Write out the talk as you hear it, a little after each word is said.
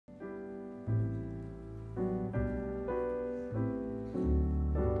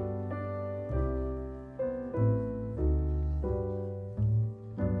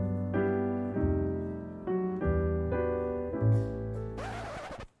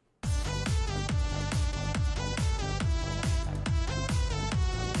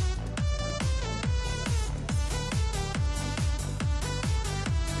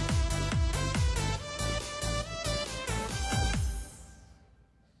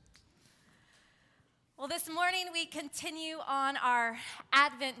Well, this morning we continue on our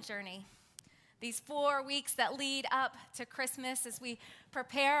Advent journey. These 4 weeks that lead up to Christmas as we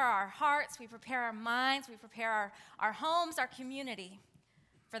prepare our hearts, we prepare our minds, we prepare our homes, our community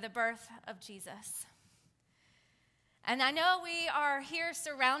for the birth of Jesus. And I know we are here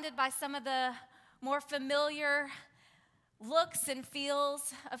surrounded by some of the more familiar looks and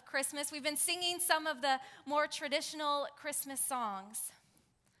feels of Christmas. We've been singing some of the more traditional Christmas songs.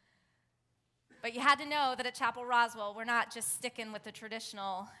 But you had to know that at Chapel Roswell, we're not just sticking with the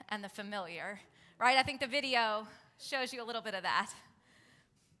traditional and the familiar, right? I think the video shows you a little bit of that.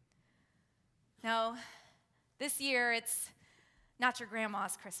 No, this year it's not your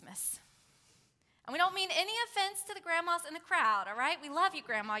grandma's Christmas. And we don't mean any offense to the grandmas in the crowd, all right? We love you,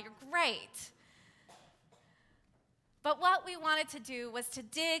 Grandma. You're great. But what we wanted to do was to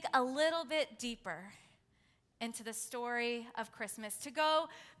dig a little bit deeper into the story of Christmas, to go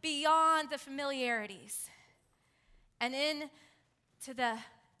beyond the familiarities and into the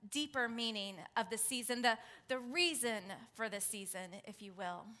deeper meaning of the season, the reason for the season, if you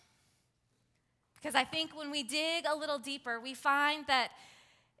will. Because I think when we dig a little deeper, we find that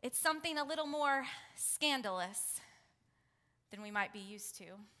it's something a little more scandalous than we might be used to,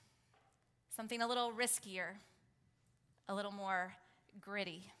 something a little riskier, a little more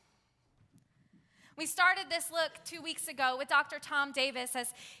gritty. We started this look 2 weeks ago with Dr. Tom Davis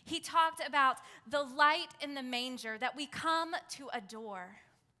as he talked about the light in the manger that we come to adore.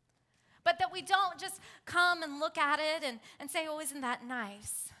 But that we don't just come and look at it and say, oh, isn't that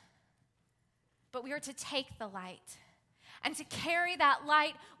nice? But we are to take the light and to carry that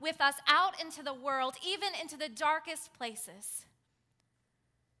light with us out into the world, even into the darkest places.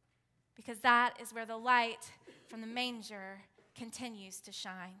 Because that is where the light from the manger continues to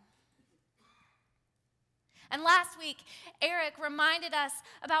shine. And last week, Eric reminded us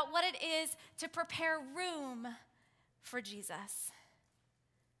about what it is to prepare room for Jesus.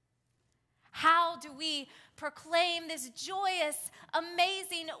 How do we proclaim this joyous,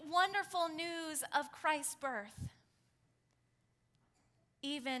 amazing, wonderful news of Christ's birth,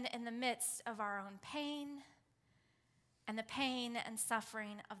 even in the midst of our own pain and the pain and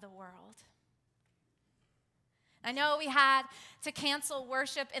suffering of the world? I know we had to cancel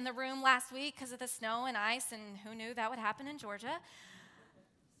worship in the room last week because of the snow and ice, and who knew that would happen in Georgia.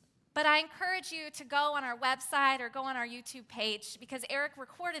 But I encourage you to go on our website or go on our YouTube page because Eric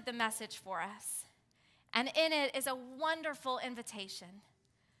recorded the message for us. And in it is a wonderful invitation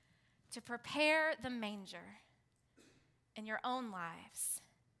to prepare the manger in your own lives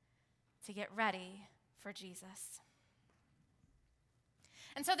to get ready for Jesus.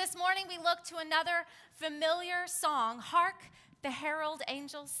 And so this morning we look to another familiar song, Hark the Herald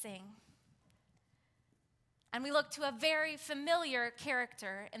Angels Sing. And we look to a very familiar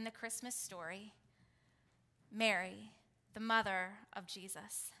character in the Christmas story, Mary, the mother of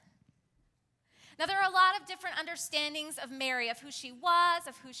Jesus. Now there are a lot of different understandings of Mary, of who she was,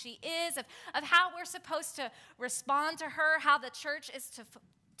 of who she is, of how we're supposed to respond to her, how the church is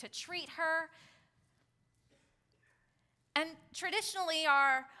to treat her. And traditionally,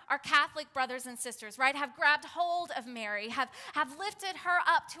 our Catholic brothers and sisters, right, have grabbed hold of Mary, have lifted her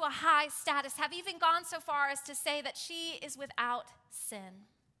up to a high status, have even gone so far as to say that she is without sin.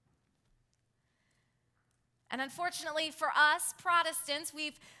 And unfortunately for us Protestants,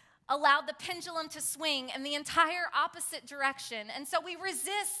 we've allowed the pendulum to swing in the entire opposite direction. And so we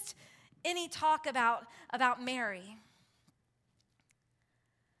resist any talk about Mary.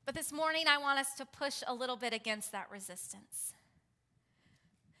 But this morning, I want us to push a little bit against that resistance.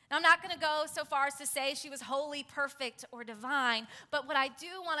 Now, I'm not going to go so far as to say she was holy, perfect, or divine, but what I do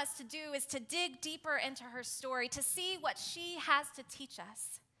want us to do is to dig deeper into her story, to see what she has to teach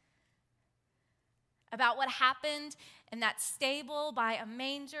us about what happened in that stable by a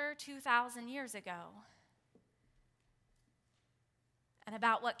manger 2,000 years ago, and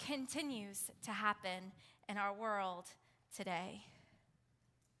about what continues to happen in our world today.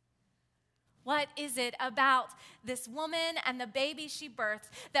 What is it about this woman and the baby she birthed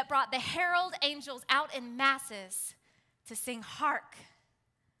that brought the herald angels out in masses to sing, "Hark,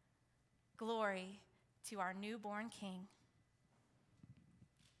 glory to our newborn King"?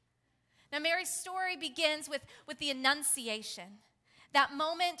 Now, Mary's story begins with the Annunciation, that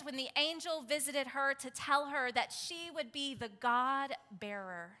moment when the angel visited her to tell her that she would be the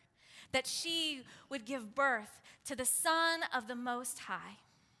God-bearer, that she would give birth to the Son of the Most High.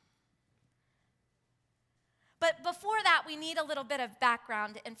 But before that, we need a little bit of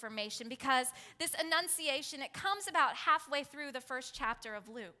background information because this Annunciation, it comes about halfway through the first chapter of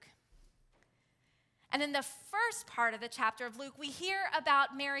Luke. And in the first part of the chapter of Luke, we hear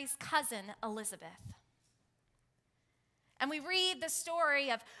about Mary's cousin, Elizabeth. And we read the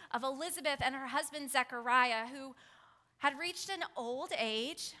story of Elizabeth and her husband Zechariah, who had reached an old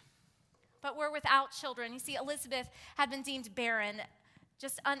age, but were without children. You see, Elizabeth had been deemed barren,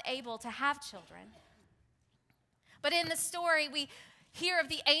 just unable to have children. But in the story, we hear of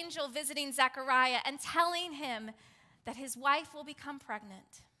the angel visiting Zechariah and telling him that his wife will become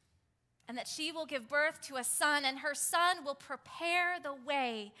pregnant and that she will give birth to a son, and her son will prepare the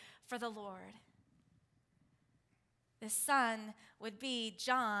way for the Lord. This son would be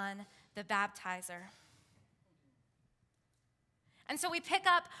John the Baptizer. And so we pick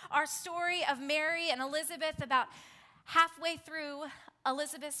up our story of Mary and Elizabeth about halfway through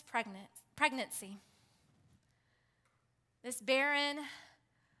Elizabeth's pregnancy. This barren,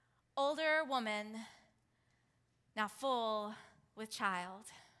 older woman, now full with child.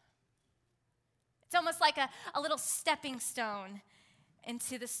 It's almost like a little stepping stone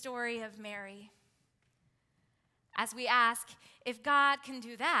into the story of Mary. As we ask, if God can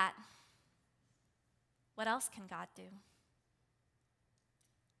do that, what else can God do?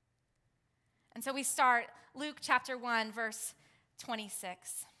 And so we start Luke chapter 1, verse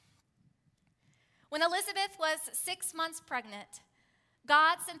 26. When Elizabeth was 6 months pregnant,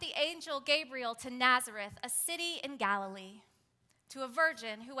 God sent the angel Gabriel to Nazareth, a city in Galilee, to a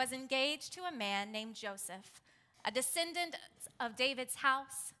virgin who was engaged to a man named Joseph, a descendant of David's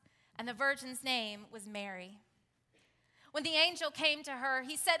house, and the virgin's name was Mary. When the angel came to her,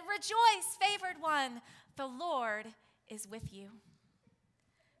 he said, "Rejoice, favored one, the Lord is with you."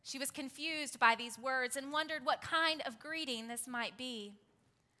 She was confused by these words and wondered what kind of greeting this might be.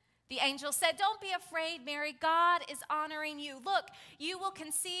 The angel said, "Don't be afraid, Mary. God is honoring you. Look, you will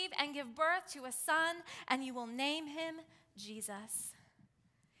conceive and give birth to a son, and you will name him Jesus.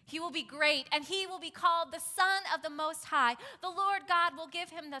 He will be great, and he will be called the Son of the Most High. The Lord God will give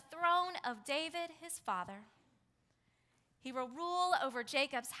him the throne of David, his father. He will rule over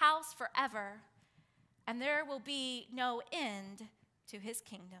Jacob's house forever, and there will be no end to his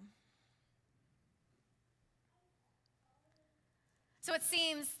kingdom." So it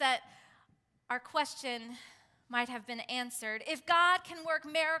seems that our question might have been answered. If God can work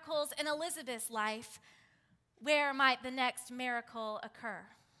miracles in Elizabeth's life, where might the next miracle occur?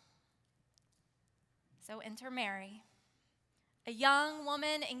 So enter Mary, a young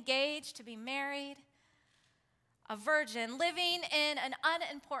woman engaged to be married, a virgin living in an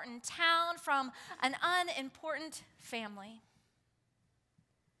unimportant town from an unimportant family.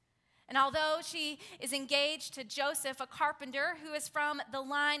 And although she is engaged to Joseph, a carpenter who is from the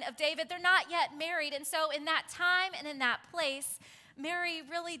line of David, they're not yet married. And so in that time and in that place, Mary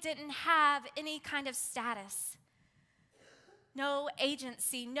really didn't have any kind of status, no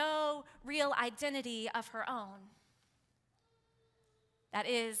agency, no real identity of her own. That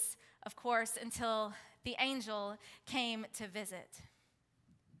is, of course, until the angel came to visit.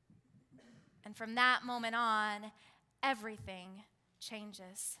 And from that moment on, everything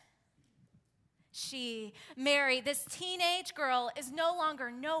changes. She, Mary, this teenage girl, is no longer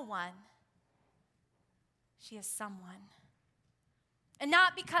no one. She is someone. And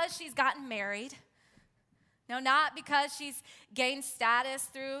not because she's gotten married. No, not because she's gained status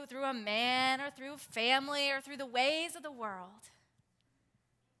through a man or through family or through the ways of the world.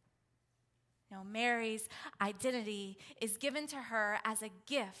 No, Mary's identity is given to her as a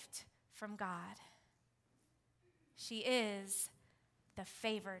gift from God. She is the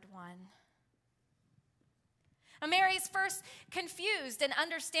favored one. Now, Mary's first confused, and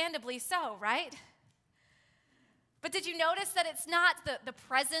understandably so, right? But did you notice that it's not the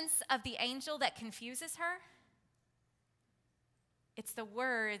presence of the angel that confuses her? It's the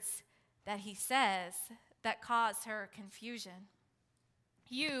words that he says that cause her confusion.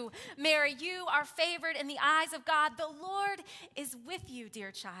 You, Mary, you are favored in the eyes of God. The Lord is with you,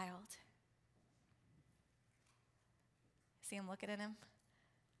 dear child. See him looking at him?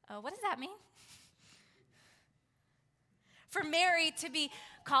 What does that mean? For Mary to be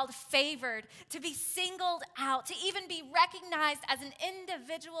called favored, to be singled out, to even be recognized as an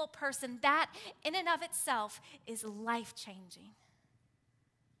individual person, that in and of itself is life-changing.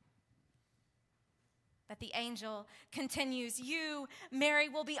 But the angel continues, you, Mary,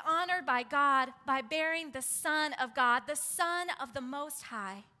 will be honored by God by bearing the Son of God, the Son of the Most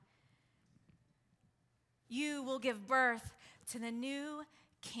High. You will give birth to the new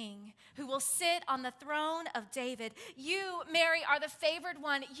King who will sit on the throne of David. You, Mary, are the favored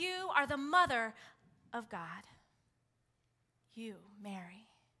one. You are the mother of God. You, Mary.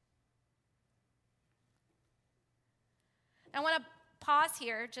 I want to pause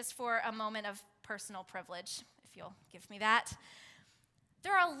here just for a moment of personal privilege, if you'll give me that.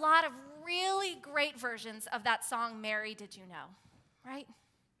 There are a a lot of really great versions of that song, Mary, Did You Know? Right?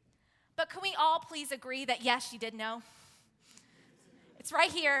 But can we all please agree that yes, she did know? It's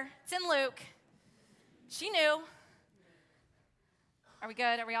right here. It's in Luke. She knew. Are we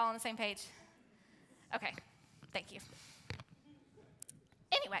good? Are we all on the same page? Okay. Thank you.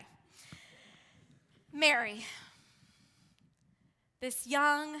 Anyway, Mary, this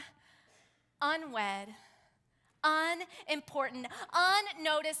young, unwed, unimportant,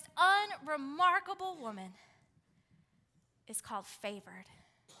 unnoticed, unremarkable woman is called favored,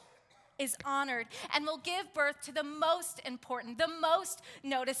 is honored, and will give birth to the most important, the most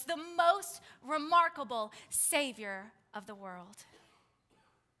noticed, the most remarkable Savior of the world.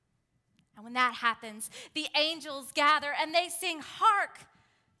 And when that happens, the angels gather and they sing, "Hark!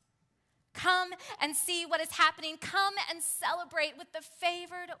 Come and see what is happening. Come and celebrate with the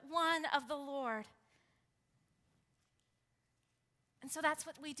favored one of the Lord." And so that's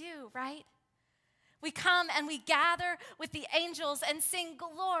what we do, right? We come and we gather with the angels and sing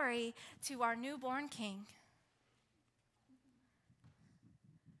glory to our newborn King.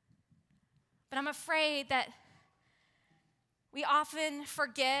 But I'm afraid that we often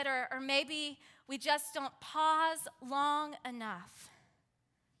forget, or maybe we just don't pause long enough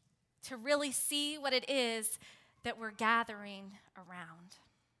to really see what it is that we're gathering around.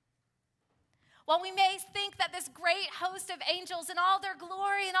 While we may think that this great host of angels in all their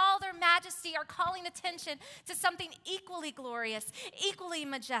glory and all their majesty are calling attention to something equally glorious, equally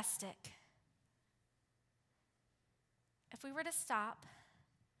majestic, if we were to stop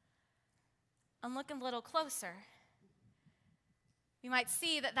and look a little closer, we might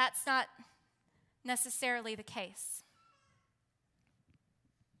see that that's not necessarily the case.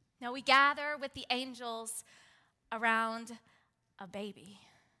 Now, we gather with the angels around a baby.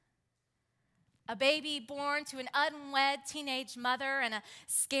 A baby born to an unwed teenage mother and a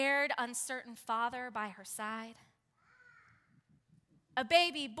scared, uncertain father by her side. A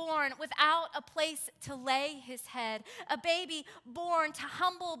baby born without a place to lay his head. A baby born to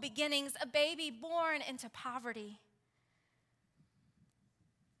humble beginnings. A baby born into poverty.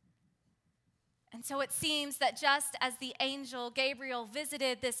 And so it seems that just as the angel Gabriel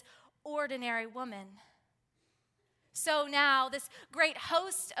visited this ordinary woman, so now this great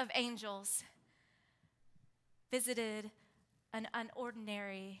host of angels visited an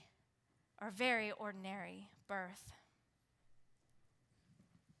unordinary or very ordinary birth.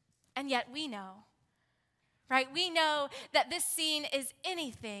 And yet we know, right? We know that this scene is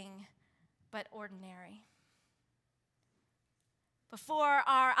anything but ordinary. Before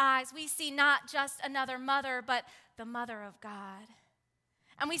our eyes, we see not just another mother, but the mother of God.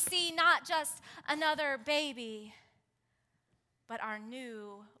 And we see not just another baby, but our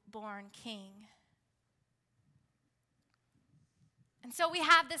newborn King. And so we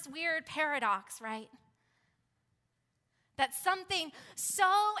have this weird paradox, right? That something so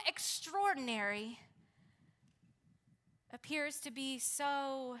extraordinary appears to be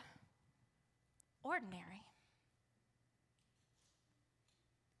so ordinary.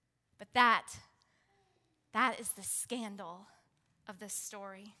 But that is the scandal of this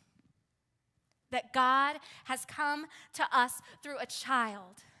story. That God has come to us through a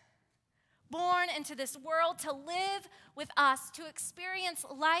child, born into this world to live with us, to experience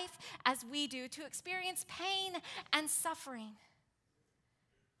life as we do, to experience pain and suffering,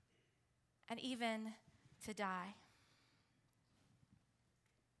 and even to die.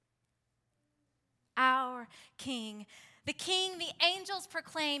 Our King, the King the angels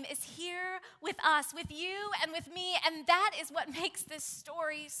proclaim, is here with us, with you and with me, and that is what makes this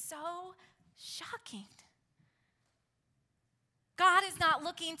story so shocking. God is not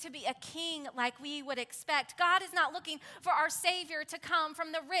looking to be a king like we would expect. God is not looking for our Savior to come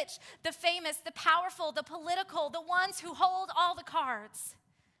from the rich, the famous, the powerful, the political, the ones who hold all the cards.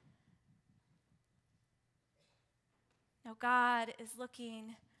 No, God is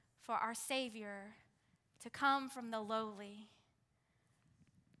looking for our Savior to come from the lowly,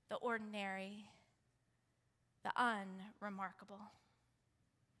 the ordinary, the unremarkable.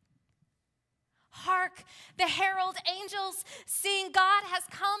 Hark, the herald angels sing, God has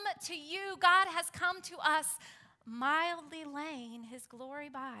come to you, God has come to us, mildly laying his glory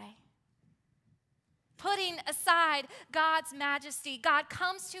by. Putting aside God's majesty, God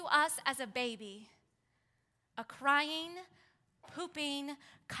comes to us as a baby, a crying, pooping,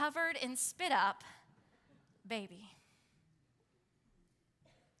 covered in spit up baby.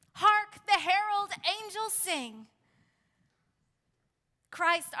 Hark, the herald angels sing,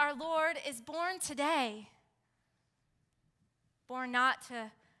 Christ our Lord is born today, born not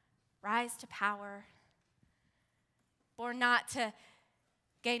to rise to power, born not to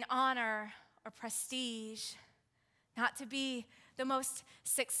gain honor or prestige, not to be the most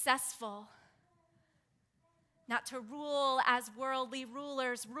successful, not to rule as worldly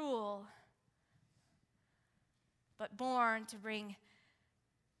rulers rule, but born to bring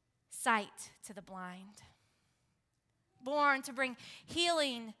sight to the blind, born to bring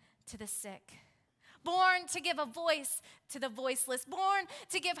healing to the sick, born to give a voice to the voiceless, born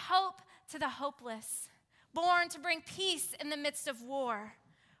to give hope to the hopeless, born to bring peace in the midst of war,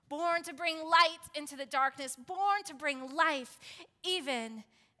 born to bring light into the darkness, born to bring life even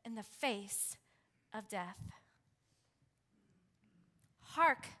in the face of death.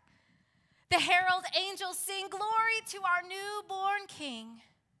 Hark, the herald angels sing, glory to our newborn King.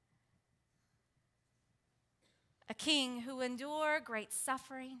 A King who will endure great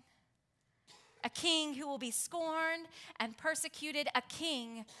suffering, a King who will be scorned and persecuted, a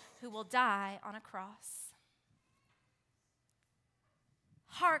King who will die on a cross.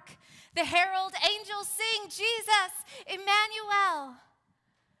 Hark, the herald angels sing, Jesus, Emmanuel.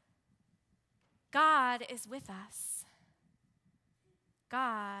 God is with us.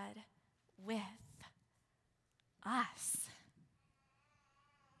 God with us.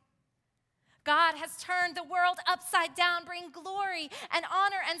 God has turned the world upside down, bring glory and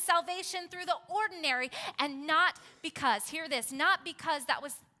honor and salvation through the ordinary, and not because, hear this, not because that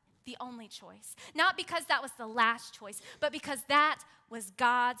was the only choice, not because that was the last choice, but because that was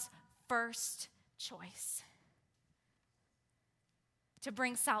God's first choice. To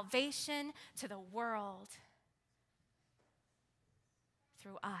bring salvation to the world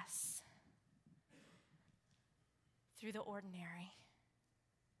through us, through the ordinary.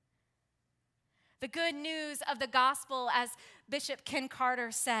 The good news of the gospel, as Bishop Ken Carter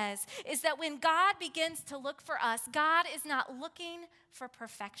says, is that when God begins to look for us, God is not looking for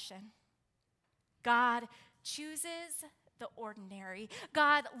perfection. God chooses the ordinary.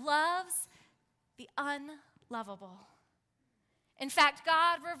 God loves the unlovable. In fact,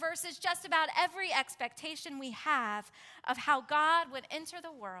 God reverses just about every expectation we have of how God would enter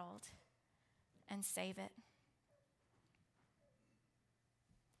the world and save it.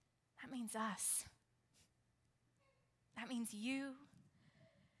 That means us. That means you.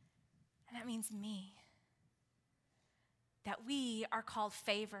 And that means me. That we are called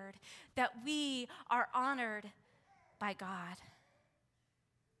favored. That we are honored by God.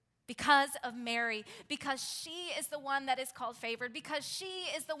 Because of Mary, because she is the one that is called favored, because she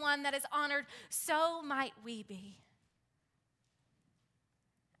is the one that is honored, so might we be.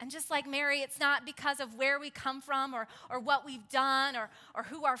 And just like Mary, it's not because of where we come from or what we've done or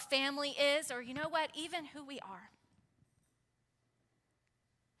who our family is or, you know what, even who we are.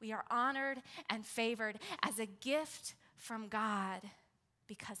 We are honored and favored as a gift from God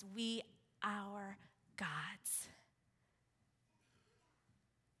because we are God's.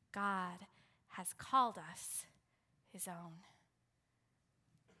 God has called us his own.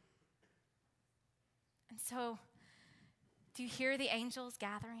 And so, do you hear the angels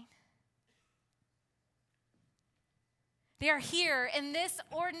gathering? They are here in this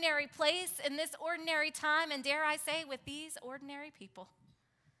ordinary place, in this ordinary time, and dare I say, with these ordinary people.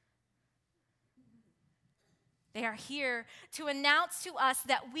 They are here to announce to us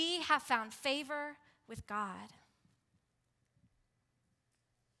that we have found favor with God.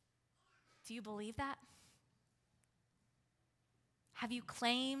 Do you believe that? Have you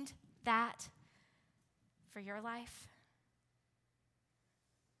claimed that for your life?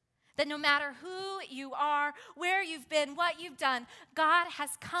 That no matter who you are, where you've been, what you've done, God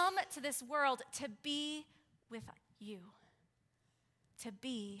has come to this world to be with you, to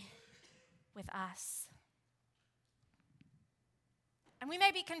be with us. And we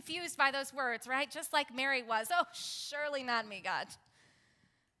may be confused by those words, right? Just like Mary was. Oh, surely not me, God.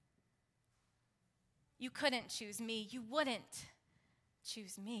 You couldn't choose me. You wouldn't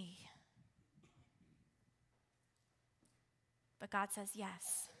choose me. But God says,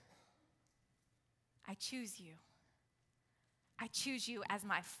 yes, I choose you. I choose you as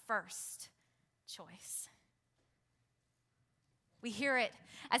my first choice. We hear it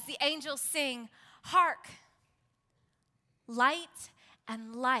as the angels sing, hark, light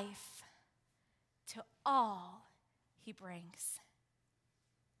and life to all he brings.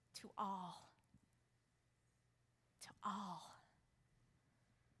 To all. To all.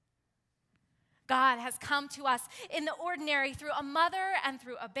 God has come to us in the ordinary through a mother and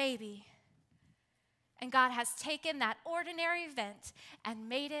through a baby. And God has taken that ordinary event and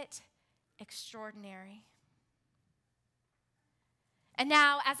made it extraordinary. And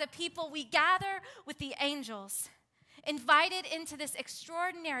now, as a people, we gather with the angels, invited into this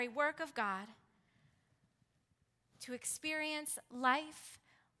extraordinary work of God to experience life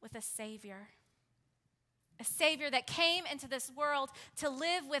with a Savior. A Savior that came into this world to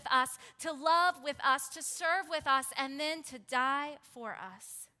live with us, to love with us, to serve with us, and then to die for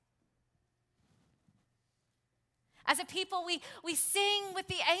us. As a people, we sing with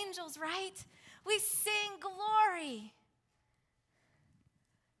the angels, right? We sing glory.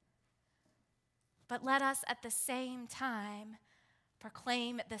 But let us at the same time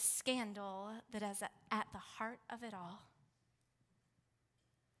proclaim the scandal that is at the heart of it all.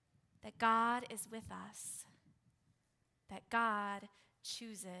 That God is with us. That God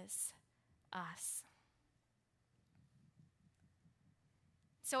chooses us.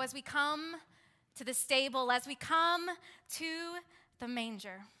 So as we come to the stable, as we come to the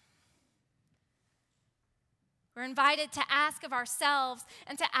manger, we're invited to ask of ourselves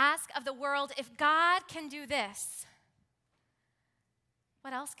and to ask of the world, if God can do this,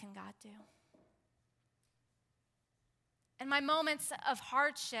 what else can God do? In my moments of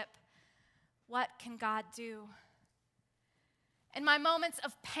hardship, what can God do? In my moments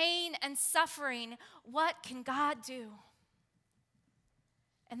of pain and suffering, what can God do?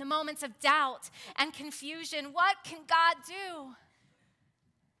 In the moments of doubt and confusion, what can God do?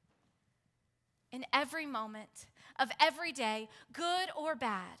 In every moment of every day, good or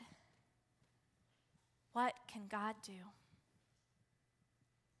bad, what can God do?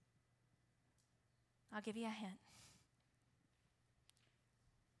 I'll give you a hint.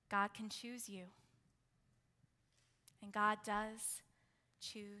 God can choose you. And God does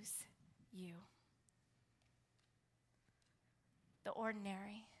choose you. The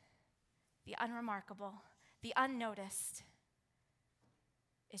ordinary, the unremarkable, the unnoticed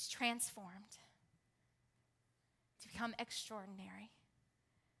is transformed to become extraordinary.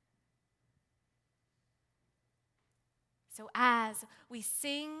 So as we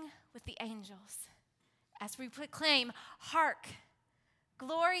sing with the angels, as we proclaim, hark,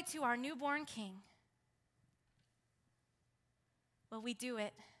 glory to our newborn King, will we do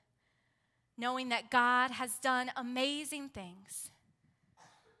it knowing that God has done amazing things,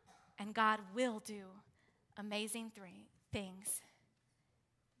 and God will do amazing things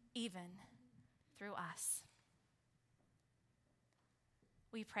even through us.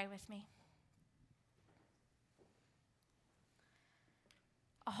 Will you pray with me?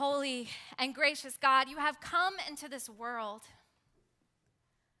 A holy and gracious God, you have come into this world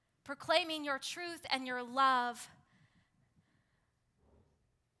proclaiming your truth and your love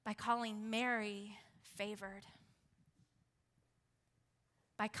by calling Mary favored,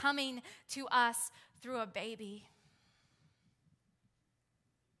 by coming to us through a baby.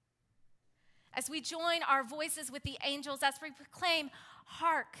 As we join our voices with the angels, as we proclaim,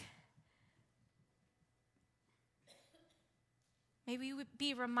 hark, may we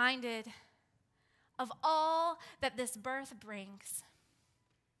be reminded of all that this birth brings.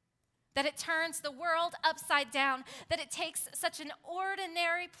 That it turns the world upside down, that it takes such an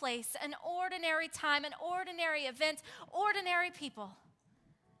ordinary place, an ordinary time, an ordinary event, ordinary people,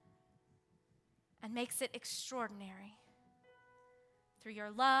 and makes it extraordinary through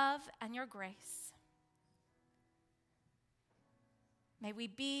your love and your grace. May we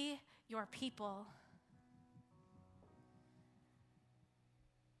be your people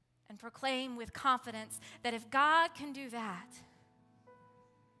and proclaim with confidence that if God can do that,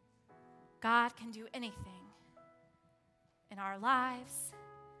 God can do anything in our lives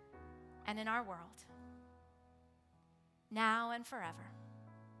and in our world, now and forever.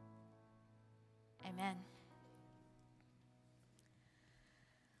 Amen.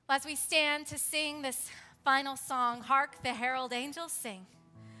 Well, as we stand to sing this final song, Hark the Herald Angels Sing,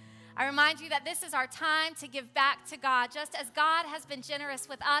 I remind you that this is our time to give back to God. Just as God has been generous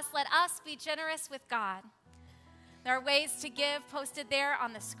with us, let us be generous with God. There are ways to give posted there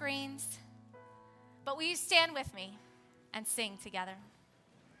on the screens. But will you stand with me and sing together?